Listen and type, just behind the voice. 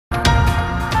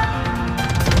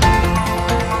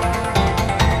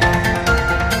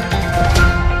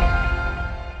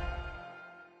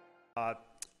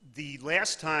the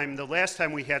last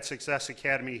time we had Success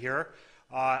Academy here,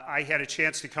 I had a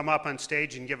chance to come up on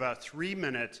stage and give a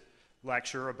 3-minute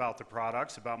lecture about the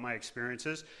products, about my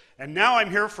experiences, and now I'm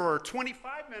here for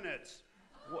 25 minutes.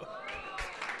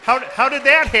 How did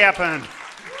that happen?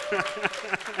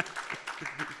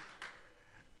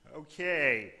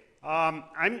 Okay,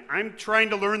 I'm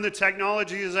trying to learn the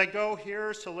technology as I go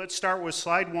here, so let's start with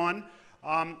slide 1.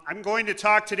 I'm going to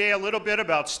talk today a little bit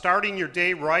about starting your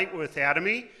day right with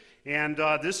Atomy, and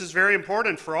this is very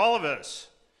important for all of us,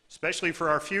 especially for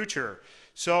our future.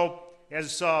 So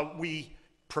as we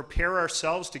prepare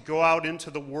ourselves to go out into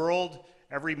the world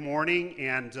every morning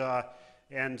and go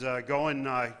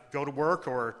to work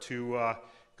or to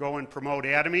go and promote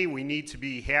Atomy, we need to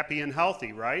be happy and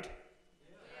healthy, right?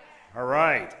 Yeah. All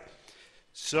right.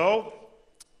 So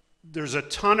there's a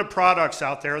ton of products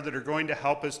out there that are going to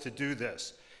help us to do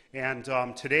this. And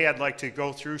today I'd like to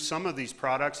go through some of these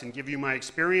products and give you my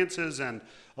experiences and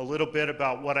a little bit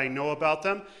about what I know about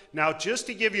them. Now, just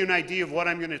to give you an idea of what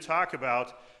I'm going to talk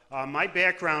about, my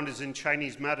background is in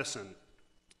Chinese medicine.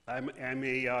 I'm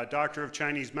a doctor of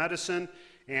Chinese medicine,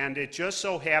 and it just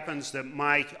so happens that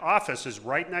my office is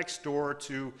right next door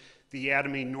to the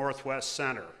Atomy Northwest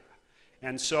Center.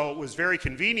 And so it was very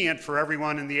convenient for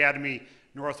everyone in the Atomy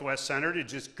Northwest Center to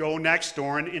just go next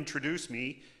door and introduce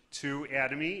me to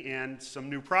Atomy and some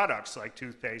new products like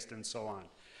toothpaste and so on.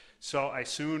 So I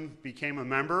soon became a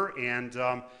member, and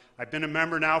I've been a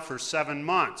member now for 7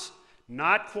 months.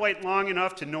 Not quite long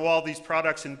enough to know all these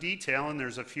products in detail, and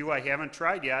there's a few I haven't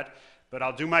tried yet, but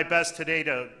I'll do my best today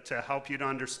to help you to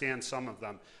understand some of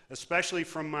them, especially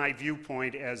from my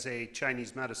viewpoint as a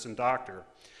Chinese medicine doctor.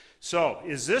 So,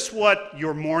 is this what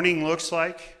your morning looks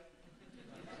like?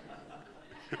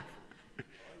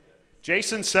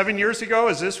 Jason, 7 years ago,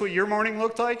 is this what your morning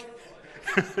looked like?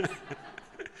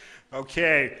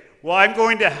 Okay, well, I'm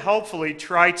going to hopefully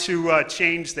try to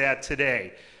change that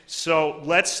today. So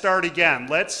let's start again.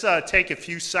 Let's take a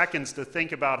few seconds to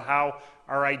think about how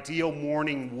our ideal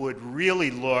morning would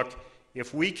really look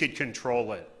if we could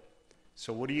control it.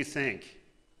 So what do you think?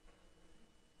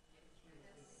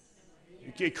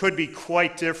 It could be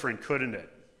quite different, couldn't it?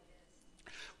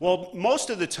 Well,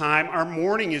 most of the time, our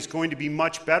morning is going to be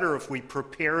much better if we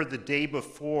prepare the day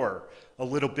before a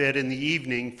little bit in the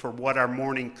evening for what our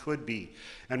morning could be.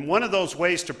 And one of those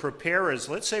ways to prepare is,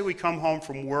 let's say we come home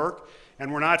from work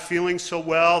and we're not feeling so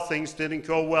well, things didn't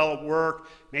go well at work,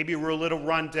 maybe we're a little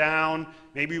run down,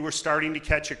 maybe we're starting to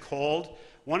catch a cold.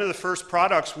 One of the first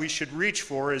products we should reach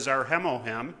for is our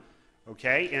Hemohem,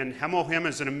 okay? And Hemohem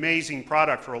is an amazing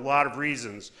product for a lot of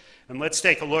reasons. And let's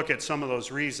take a look at some of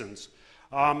those reasons.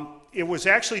 It was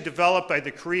actually developed by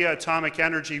the Korea Atomic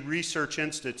Energy Research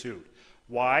Institute.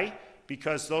 Why?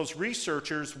 Because those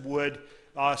researchers would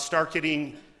start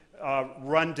getting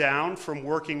run down from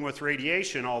working with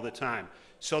radiation all the time.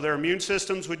 So their immune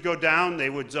systems would go down, they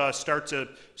would start to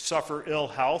suffer ill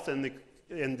health, and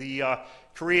the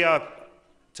Korea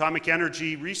Atomic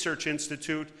Energy Research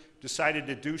Institute decided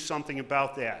to do something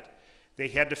about that. They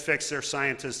had to fix their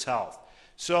scientists' health.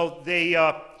 So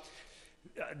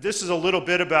this is a little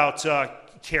bit about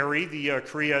KARI, the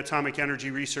Korea Atomic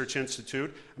Energy Research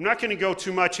Institute. I'm not going to go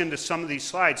too much into some of these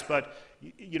slides, but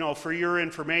you know, for your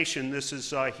information, this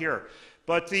is here.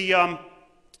 But the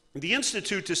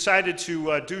institute decided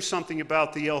to do something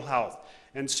about the ill health,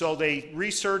 and so they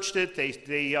researched it.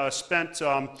 They spent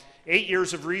 8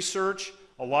 years of research,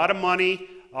 a lot of money.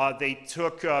 They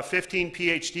took 15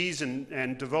 PhDs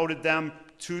and devoted them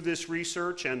to this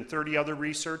research and 30 other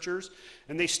researchers,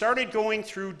 and they started going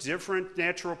through different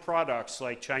natural products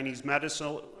like Chinese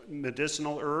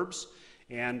medicinal herbs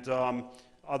and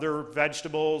other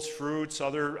vegetables, fruits,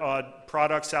 other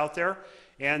products out there,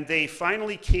 and they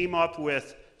finally came up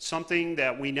with something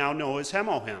that we now know as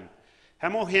Hemohem.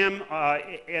 Hemohem,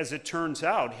 as it turns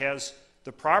out, has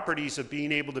the properties of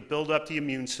being able to build up the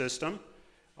immune system.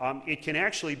 It can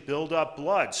actually build up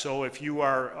blood, so if you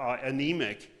are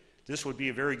anemic, this would be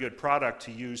a very good product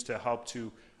to use to help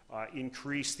to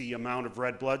increase the amount of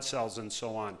red blood cells and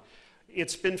so on.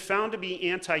 It's been found to be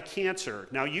anti-cancer.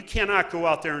 Now, you cannot go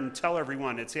out there and tell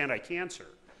everyone it's anti-cancer.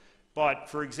 But,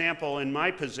 for example, in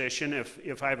my position,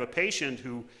 if I have a patient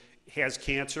who has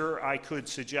cancer, I could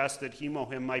suggest that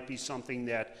Hemohem might be something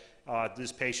that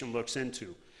this patient looks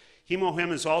into.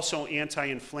 Hemohem is also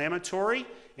anti-inflammatory,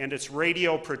 and it's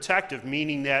radioprotective,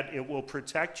 meaning that it will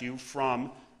protect you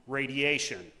from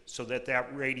radiation, so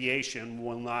that radiation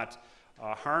will not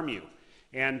harm you.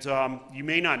 And you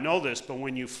may not know this, but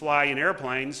when you fly in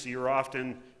airplanes, you're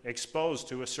often exposed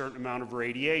to a certain amount of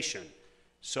radiation.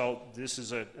 So this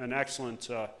is an excellent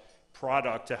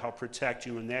product to help protect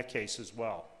you in that case as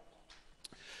well.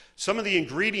 Some of the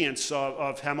ingredients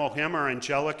of hemohim are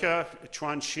angelica,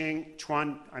 chuanxiong,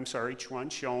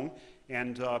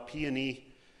 and peony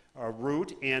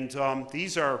root. And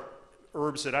these are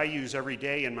herbs that I use every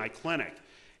day in my clinic.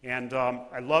 And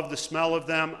I love the smell of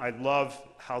them. I love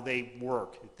how they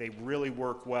work. They really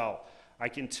work well. I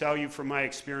can tell you from my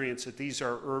experience that these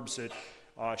are herbs that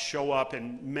show up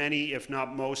in many, if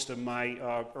not most, of my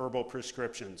herbal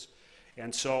prescriptions.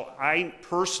 And so I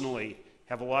personally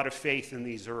have a lot of faith in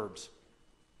these herbs.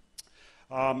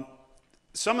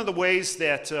 Some of the ways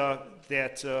that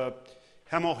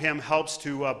hemohim helps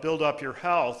to build up your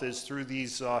health is through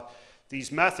these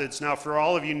methods. Now, for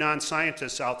all of you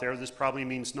non-scientists out there, this probably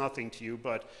means nothing to you,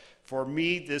 but for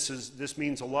me, this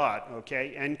means a lot,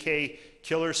 okay? NK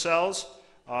killer cells,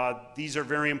 these are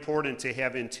very important to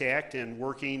have intact and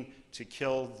working to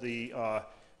kill the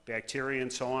bacteria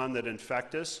and so on that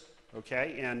infect us,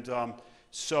 okay? And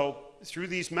so through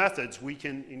these methods, we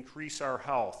can increase our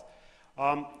health.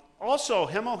 Also,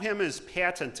 hemohim is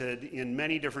patented in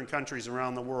many different countries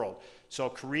around the world. So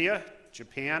Korea,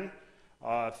 Japan,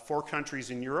 4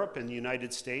 countries in Europe and the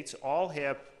United States all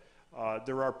have,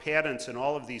 there are patents in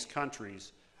all of these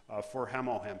countries for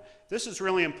hemohim. This is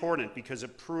really important because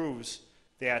it proves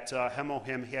that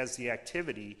hemohim has the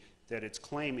activity that it's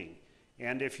claiming.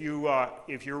 And if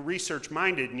you're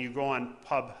research-minded and you go on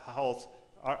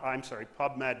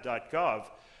PubMed.gov,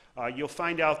 you'll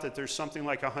find out that there's something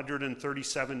like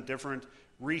 137 different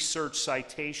research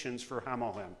citations for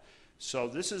hemohim. So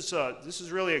this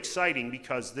is really exciting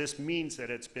because this means that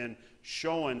it's been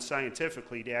shown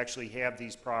scientifically to actually have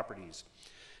these properties.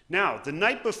 Now, the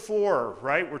night before,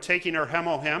 right, we're taking our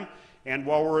hemohim, and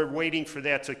while we're waiting for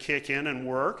that to kick in and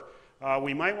work,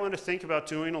 we might want to think about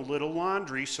doing a little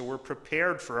laundry so we're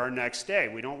prepared for our next day.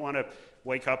 We don't want to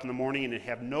wake up in the morning and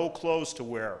have no clothes to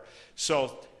wear.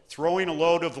 So throwing a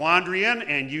load of laundry in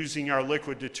and using our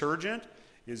liquid detergent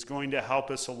is going to help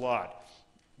us a lot.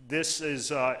 This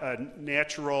is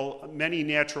many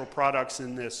natural products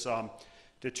in this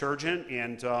detergent,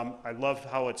 and I love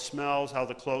how it smells, how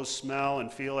the clothes smell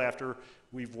and feel after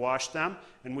we've washed them.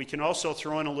 And we can also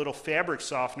throw in a little fabric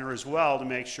softener as well to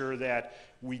make sure that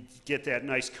we get that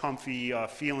nice comfy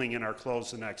feeling in our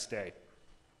clothes the next day.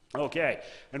 Okay,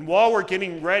 and while we're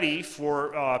getting ready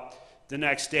for the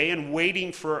next day and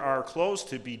waiting for our clothes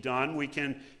to be done, we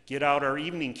can get out our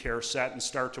evening care set and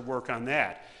start to work on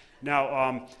that.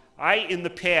 Now, I, in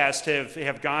the past,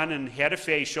 have gone and had a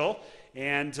facial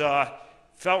and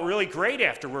felt really great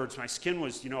afterwards. My skin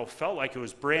was, felt like it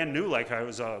was brand new, like I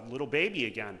was a little baby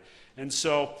again. And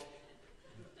so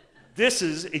this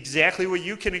is exactly what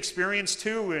you can experience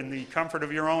too in the comfort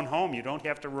of your own home. You don't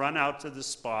have to run out to the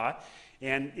spa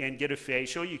and get a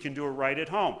facial. You can do it right at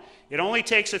home. It only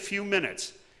takes a few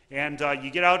minutes. And you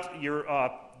get out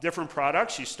your different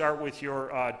products. You start with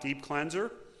your deep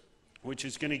cleanser, which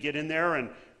is going to get in there and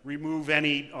remove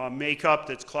any makeup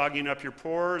that's clogging up your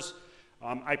pores.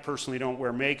 I personally don't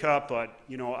wear makeup, but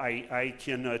I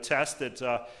can attest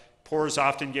that pores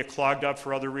often get clogged up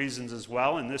for other reasons as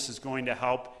well, and this is going to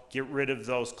help get rid of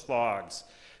those clogs.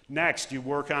 Next, you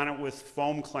work on it with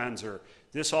foam cleanser.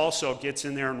 This also gets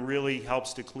in there and really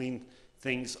helps to clean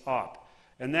things up.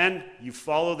 And then you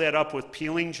follow that up with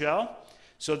peeling gel.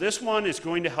 So this one is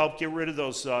going to help get rid of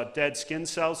those dead skin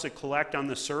cells that collect on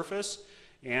the surface.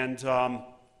 And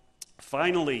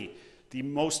finally, the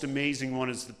most amazing one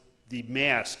is the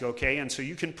mask, okay? And so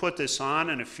you can put this on,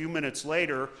 and a few minutes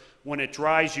later, when it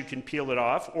dries, you can peel it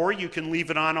off, or you can leave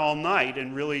it on all night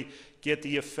and really get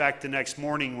the effect the next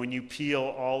morning when you peel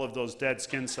all of those dead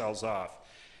skin cells off.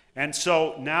 And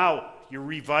so now you're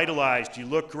revitalized, you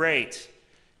look great.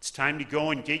 It's time to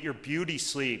go and get your beauty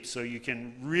sleep so you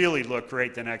can really look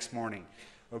great the next morning,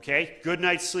 okay? Good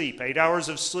night's sleep, 8 hours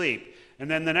of sleep.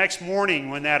 And then the next morning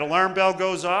when that alarm bell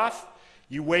goes off,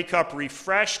 you wake up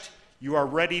refreshed, you are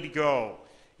ready to go.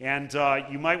 And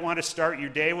you might want to start your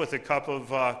day with a cup of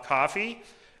coffee.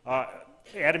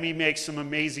 Atomy makes some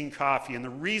amazing coffee. And the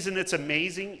reason it's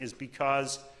amazing is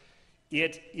because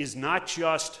it is not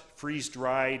just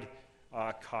freeze-dried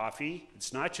coffee.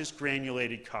 It's not just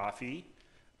granulated coffee.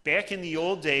 Back in the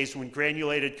old days when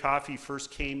granulated coffee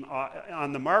first came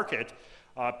on the market,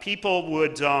 people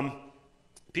would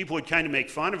kind of make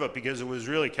fun of it because it was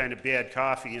really kind of bad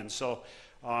coffee. And so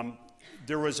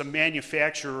there was a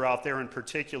manufacturer out there in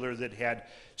particular that had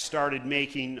started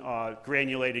making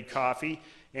granulated coffee.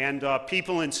 And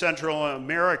people in Central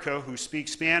America who speak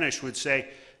Spanish would say,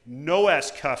 no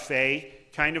es café,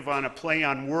 kind of on a play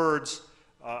on words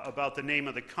about the name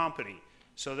of the company.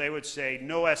 So they would say,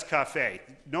 no es café.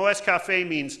 No es café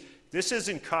means this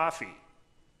isn't coffee,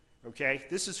 okay?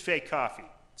 This is fake coffee.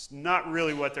 It's not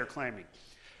really what they're claiming.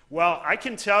 Well, I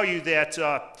can tell you that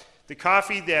the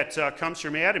coffee that comes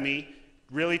from Atomy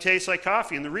really tastes like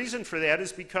coffee. And the reason for that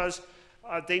is because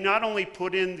they not only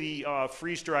put in the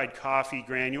freeze-dried coffee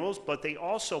granules, but they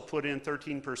also put in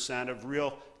 13% of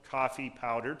real coffee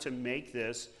powder to make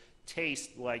this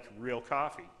taste like real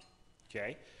coffee.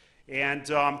 Okay? And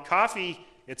coffee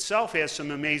itself has some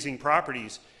amazing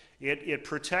properties. It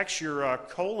protects your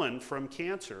colon from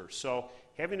cancer. So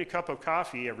having a cup of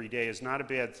coffee every day is not a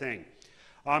bad thing.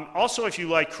 Also, if you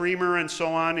like creamer and so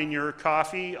on in your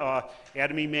coffee,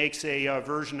 Atomy makes a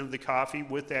version of the coffee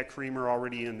with that creamer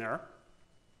already in there.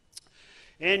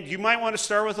 And you might want to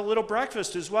start with a little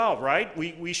breakfast as well, right?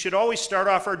 We should always start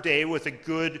off our day with a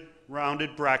good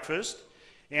rounded breakfast.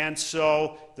 And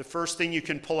so the first thing you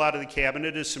can pull out of the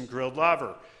cabinet is some grilled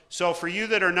laver. So for you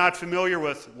that are not familiar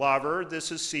with laver,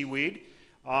 this is seaweed.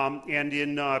 And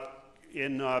in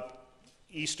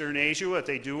Eastern Asia, what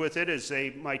they do with it is they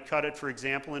might cut it, for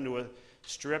example, into a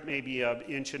strip maybe 1.5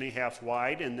 inches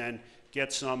wide, and then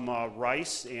get some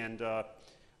rice and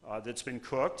that's been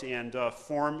cooked, and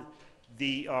form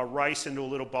the rice into a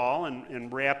little ball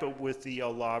and wrap it with the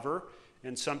laver.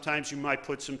 And sometimes you might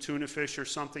put some tuna fish or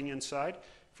something inside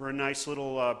for a nice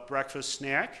little breakfast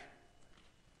snack.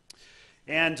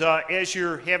 And as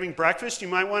you're having breakfast, you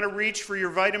might want to reach for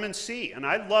your vitamin C. And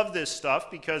I love this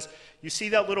stuff because you see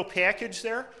that little package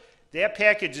there? That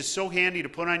package is so handy to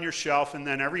put on your shelf, and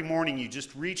then every morning you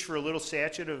just reach for a little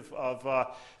sachet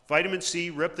of vitamin C,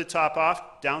 rip the top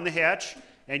off, down the hatch,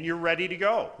 and you're ready to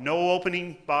go. No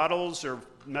opening bottles or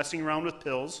messing around with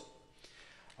pills.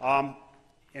 And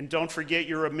don't forget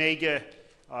your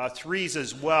omega-3s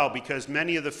as well, because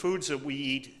many of the foods that we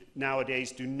eat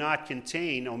nowadays do not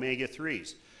contain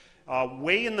omega-3s.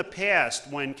 Way in the past,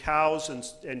 when cows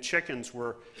and chickens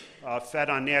were fed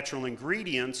on natural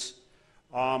ingredients,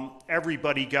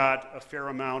 everybody got a fair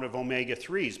amount of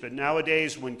omega-3s. But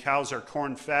nowadays, when cows are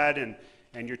corn-fed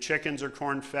and your chickens are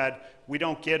corn-fed, we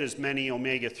don't get as many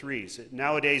omega-3s.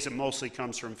 Nowadays, it mostly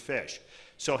comes from fish.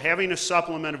 So having a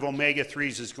supplement of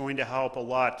omega-3s is going to help a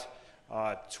lot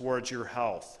towards your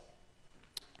health.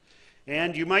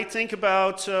 And you might think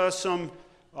about some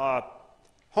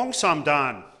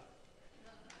Hongsamdan,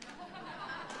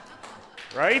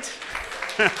 right?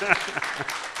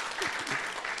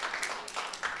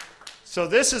 So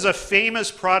this is a famous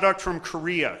product from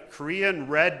Korea. Korean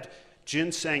red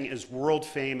ginseng is world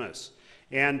famous.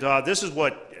 And this is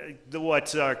what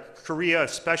Korea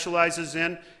specializes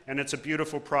in, and it's a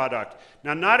beautiful product.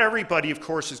 Now, not everybody, of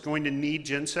course, is going to need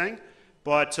ginseng.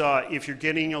 But if you're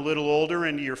getting a little older,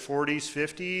 into your 40s,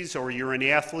 50s, or you're an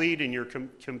athlete and you're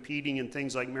competing in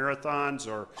things like marathons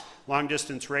or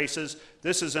long-distance races,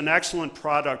 this is an excellent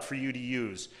product for you to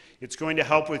use. It's going to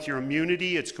help with your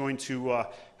immunity. It's going to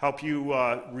help you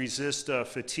resist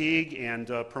fatigue,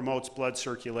 and promotes blood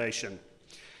circulation.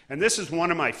 And this is one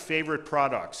of my favorite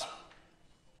products.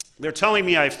 They're telling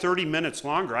me I have 30 minutes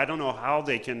longer. I don't know how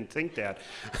they can think that.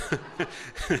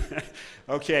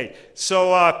 Okay,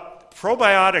 so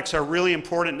probiotics are really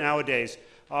important nowadays.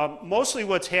 Mostly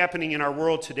what's happening in our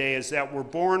world today is that we're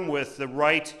born with the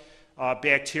right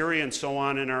bacteria and so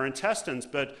on in our intestines,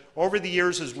 but over the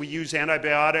years as we use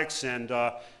antibiotics and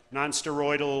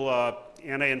non-steroidal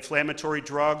anti-inflammatory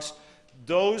drugs,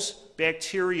 those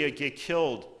bacteria get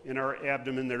killed in our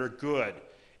abdomen that are good.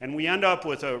 And we end up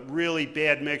with a really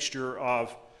bad mixture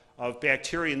of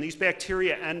bacteria, and these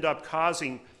bacteria end up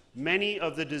causing many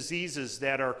of the diseases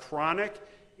that are chronic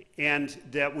and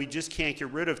that we just can't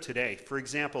get rid of today. For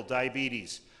example,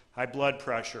 diabetes, high blood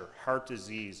pressure, heart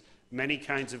disease, many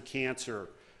kinds of cancer,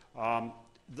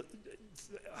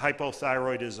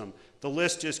 hypothyroidism. The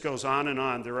list just goes on and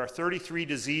on. There are 33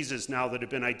 diseases now that have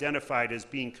been identified as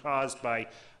being caused by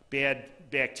bad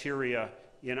bacteria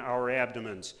in our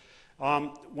abdomens.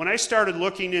 When I started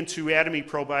looking into Atomy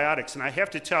probiotics, and I have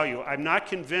to tell you, I'm not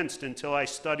convinced until I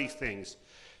study things.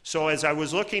 So as I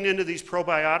was looking into these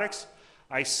probiotics,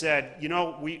 I said, you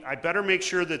know, I better make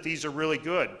sure that these are really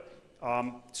good.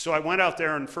 So I went out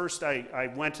there, and first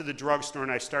I went to the drugstore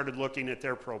and I started looking at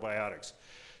their probiotics.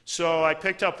 So I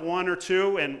picked up one or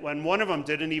two, and one of them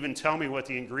didn't even tell me what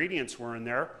the ingredients were in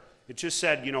there. It just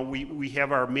said, you know, we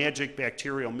have our magic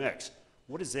bacterial mix.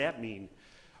 What does that mean?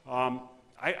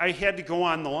 I had to go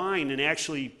on the line and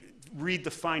actually read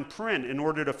the fine print in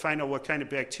order to find out what kind of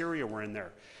bacteria were in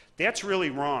there. That's really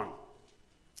wrong.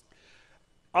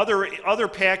 Other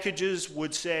packages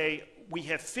would say we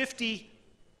have 50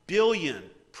 billion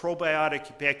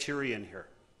probiotic bacteria in here.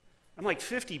 I'm like,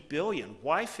 50 billion?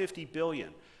 Why 50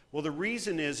 billion? Well, the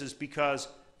reason is because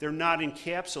they're not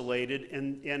encapsulated,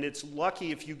 and it's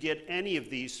lucky if you get any of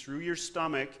these through your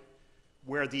stomach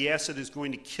where the acid is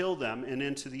going to kill them and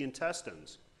into the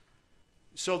intestines.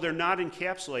 So they're not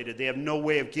encapsulated. They have no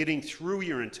way of getting through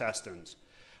your intestines.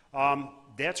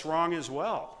 That's wrong as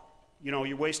well. You know,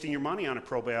 you're wasting your money on a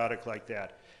probiotic like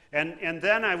that. And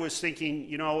then I was thinking,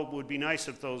 you know, it would be nice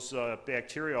if those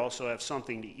bacteria also have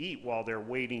something to eat while they're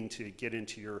waiting to get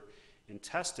into your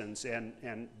intestines.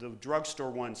 And the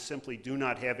drugstore ones simply do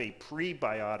not have a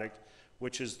prebiotic,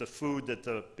 which is the food that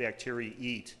the bacteria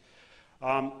eat.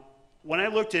 When I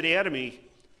looked at Atomy,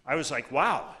 I was like,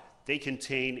 wow, they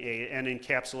contain an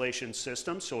encapsulation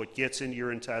system, so it gets into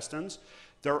your intestines.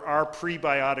 There are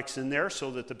prebiotics in there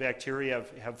so that the bacteria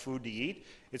have food to eat.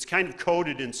 It's kind of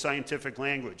coded in scientific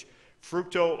language,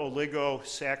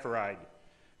 fructooligosaccharides,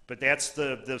 but that's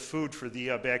the food for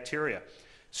the bacteria.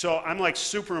 So I'm like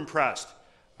super impressed.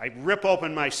 I rip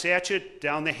open my sachet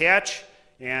down the hatch,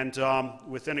 and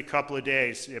within a couple of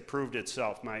days, it proved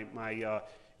itself. My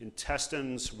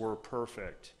intestines were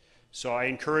perfect. So I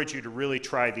encourage you to really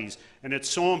try these. And it's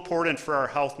so important for our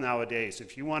health nowadays.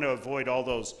 If you want to avoid all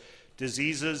those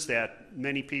diseases that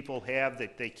many people have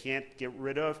that they can't get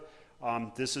rid of,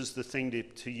 this is the thing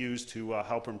to use to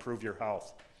help improve your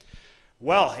health.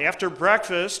 Well, after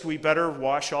breakfast, we better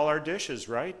wash all our dishes,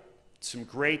 right? Some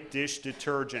great dish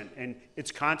detergent, and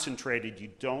it's concentrated. You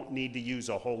don't need to use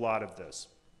a whole lot of this.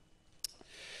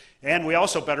 And we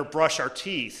also better brush our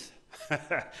teeth.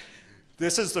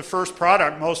 This is the first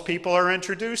product most people are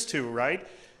introduced to, right?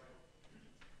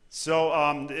 So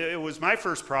it was my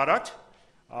first product.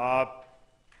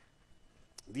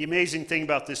 The amazing thing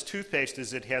about this toothpaste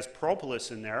is it has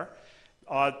propolis in there.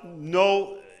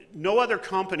 No other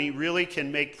company really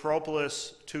can make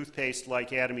propolis toothpaste like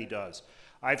Atomy does.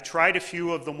 I've tried a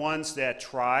few of the ones that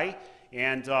try,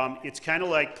 and it's kind of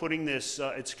like putting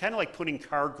putting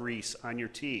car grease on your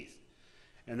teeth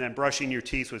and then brushing your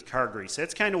teeth with car grease.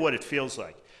 That's kind of what it feels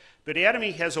like. But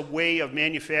Atomy has a way of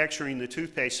manufacturing the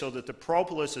toothpaste so that the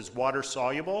propolis is water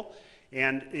soluble,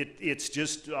 and it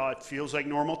feels like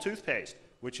normal toothpaste,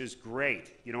 which is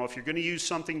great. You know, if you're going to use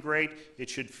something great, it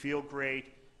should feel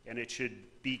great and it should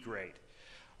be great.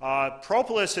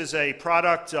 Propolis is a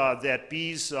product that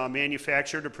bees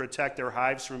manufacture to protect their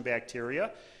hives from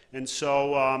bacteria, and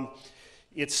so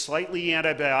it's slightly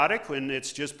antibiotic, and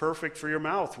it's just perfect for your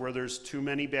mouth where there's too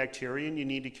many bacteria and you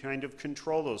need to kind of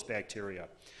control those bacteria.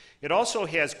 It also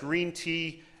has green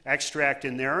tea extract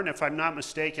in there, and if I'm not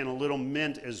mistaken, a little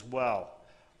mint as well.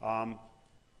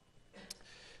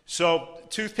 So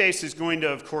toothpaste is going to,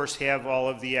 of course, have all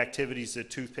of the activities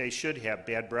that toothpaste should have.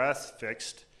 Bad breath,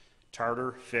 fixed.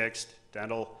 Tartar, fixed.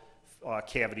 Dental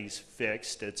cavities,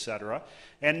 fixed, etc.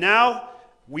 And now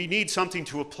we need something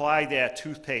to apply that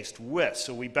toothpaste with,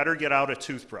 so we better get out a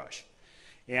toothbrush.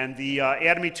 And the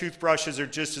Atomy toothbrushes are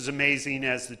just as amazing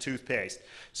as the toothpaste.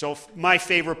 So my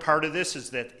favorite part of this is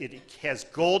that it has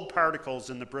gold particles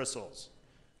in the bristles.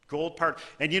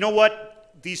 And you know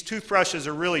what? These toothbrushes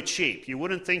are really cheap. You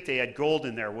wouldn't think they had gold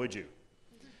in there, would you?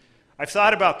 I've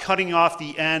thought about cutting off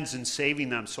the ends and saving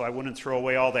them so I wouldn't throw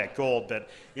away all that gold, but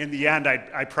in the end,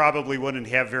 I probably wouldn't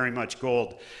have very much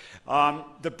gold.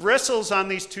 The bristles on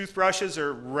these toothbrushes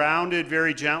are rounded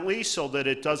very gently so that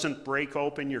it doesn't break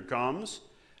open your gums.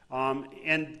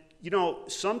 And you know,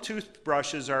 some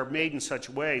toothbrushes are made in such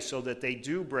a way so that they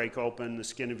do break open the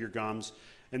skin of your gums,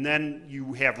 and then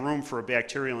you have room for a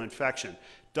bacterial infection.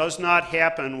 Does not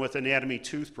happen with an Atomy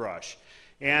toothbrush.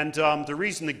 And the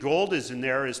reason the gold is in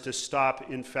there is to stop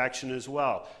infection as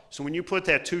well. So when you put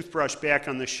that toothbrush back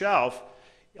on the shelf,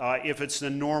 if it's the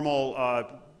normal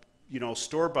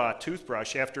store-bought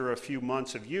toothbrush, after a few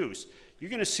months of use, you're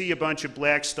going to see a bunch of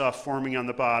black stuff forming on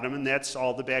the bottom, and that's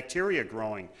all the bacteria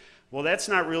growing. Well, that's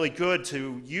not really good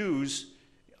to use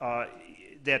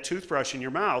that toothbrush in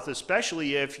your mouth,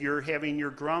 especially if you're having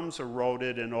your gums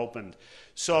eroded and opened.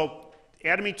 So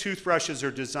Atomy toothbrushes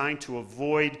are designed to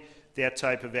avoid that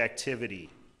type of activity.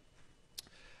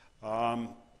 And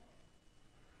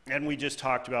we just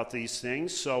talked about these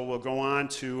things, so we'll go on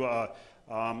to a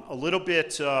little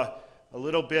bit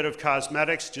of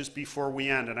cosmetics just before we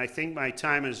end. And I think my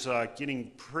time is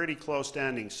getting pretty close to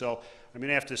ending, so I'm going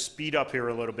to have to speed up here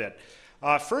a little bit.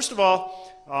 First of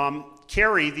all,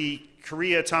 KERI, the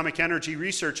Korea Atomic Energy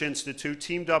Research Institute,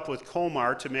 teamed up with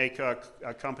Kolmar to make a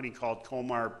company called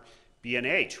Kolmar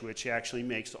B&H, which actually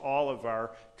makes all of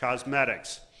our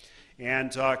cosmetics.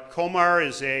 And Kolmar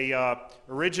is a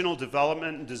original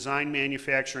development and design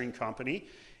manufacturing company,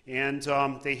 and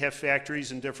they have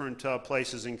factories in different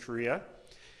places in Korea.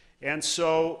 And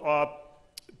so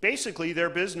basically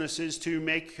their business is to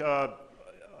make a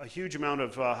huge amount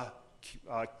of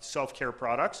self-care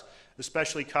products,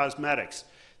 especially cosmetics.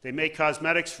 They make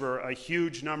cosmetics for a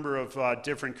huge number of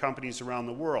different companies around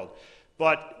the world.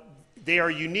 But they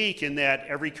are unique in that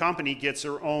every company gets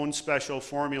their own special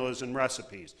formulas and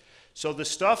recipes. So the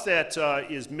stuff that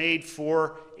is made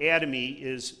for Atomy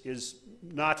is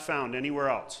not found anywhere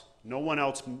else. No one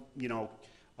else,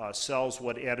 sells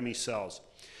what Atomy sells.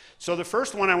 So the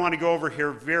first one I want to go over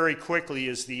here very quickly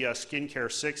is the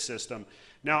Skincare 6 system.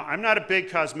 Now, I'm not a big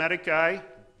cosmetic guy,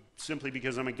 simply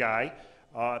because I'm a guy.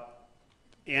 But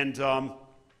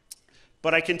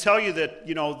I can tell you that,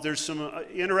 there's some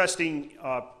interesting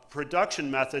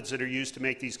production methods that are used to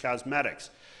make these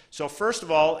cosmetics. So first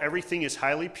of all, everything is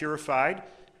highly purified.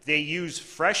 They use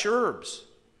fresh herbs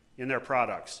in their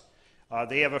products.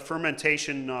 They have a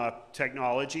fermentation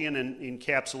technology and an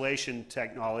encapsulation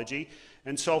technology.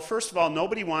 And so first of all,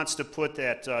 nobody wants to put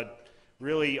that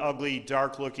really ugly,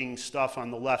 dark-looking stuff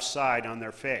on the left side on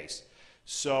their face.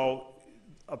 So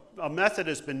a method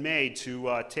has been made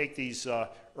to take these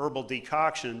herbal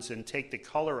decoctions and take the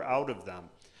color out of them.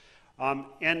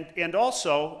 And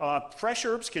also, fresh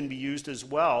herbs can be used as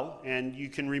well, and you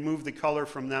can remove the color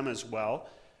from them as well.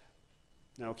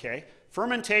 Okay.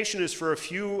 Fermentation is for a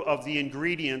few of the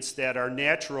ingredients that are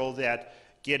natural that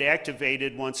get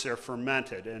activated once they're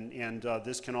fermented, and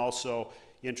this can also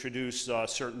introduce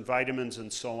certain vitamins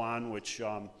and so on, which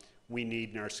we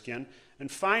need in our skin.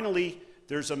 And finally,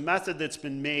 there's a method that's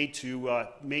been made to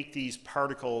make these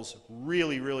particles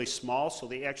really, really small so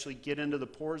they actually get into the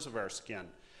pores of our skin.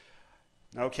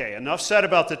 Okay, enough said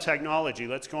about the technology.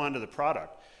 Let's go on to the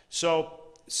product. So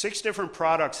 6 different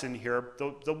products in here.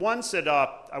 The ones that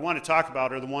I want to talk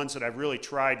about are the ones that I've really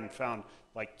tried and found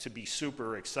to be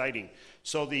super exciting.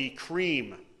 So the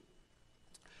cream.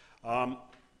 And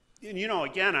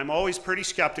again, I'm always pretty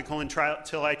skeptical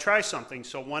until I try something.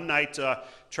 So one night,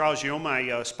 Charles Yeo,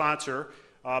 my sponsor,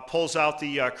 pulls out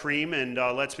the cream and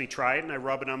lets me try it, and I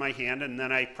rub it on my hand, and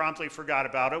then I promptly forgot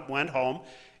about it, went home,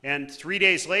 and 3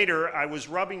 days later, I was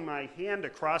rubbing my hand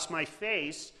across my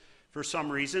face for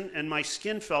some reason, and my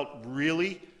skin felt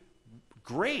really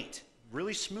great,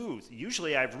 really smooth.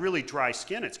 Usually I have really dry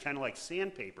skin. It's kind of like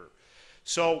sandpaper.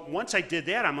 So once I did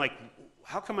that, I'm like,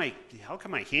 how come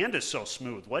my hand is so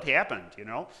smooth? What happened,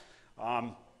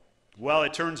 Well,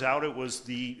 it turns out it was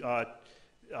the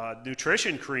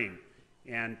nutrition cream.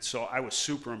 And so I was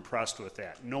super impressed with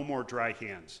that. No more dry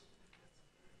hands.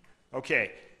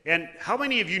 Okay, and how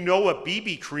many of you know what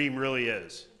BB cream really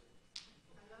is?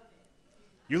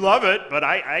 You love it, but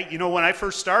when I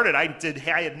first started, I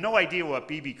had no idea what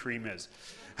BB cream is.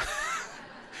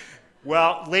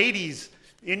 Well, ladies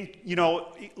in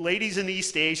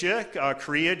East Asia,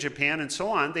 Korea, Japan, and so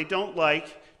on, they don't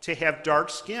like to have dark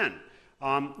skin.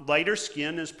 Lighter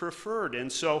skin is preferred.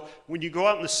 And so when you go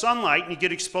out in the sunlight and you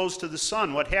get exposed to the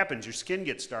sun, what happens? Your skin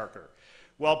gets darker.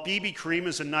 Well, BB cream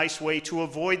is a nice way to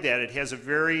avoid that. It has a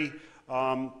very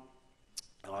light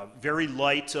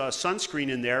sunscreen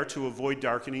in there to avoid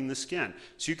darkening the skin.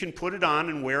 So you can put it on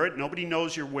and wear it. Nobody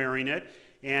knows you're wearing it,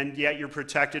 and yet you're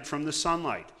protected from the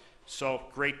sunlight. So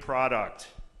great product.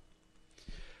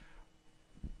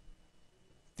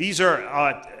 These are,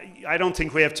 I don't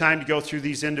think we have time to go through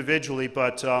these individually,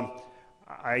 but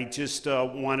I just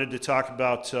wanted to talk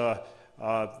about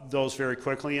those very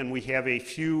quickly, and we have a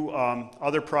few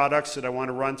other products that I want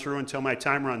to run through until my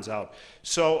time runs out.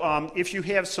 So if you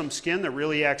have some skin that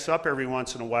really acts up every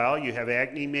once in a while, you have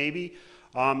acne maybe,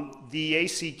 the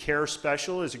AC Care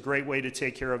Special is a great way to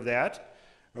take care of that.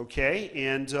 Okay,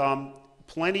 and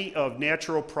plenty of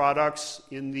natural products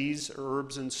in these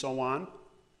herbs and so on.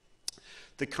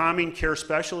 The Calming Care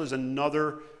Special is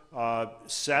another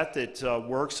set that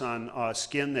works on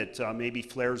skin that maybe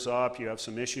flares up, you have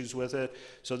some issues with it.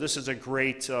 So this is a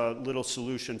great little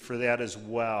solution for that as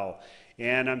well.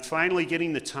 And I'm finally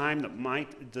getting the time that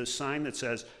the sign that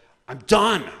says, I'm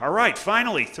done. All right,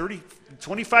 finally,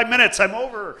 25 minutes, I'm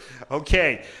over.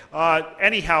 Okay,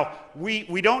 anyhow,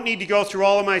 we don't need to go through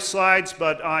all of my slides,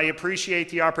 but I appreciate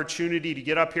the opportunity to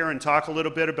get up here and talk a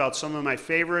little bit about some of my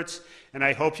favorites, and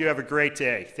I hope you have a great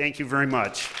day. Thank you very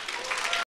much.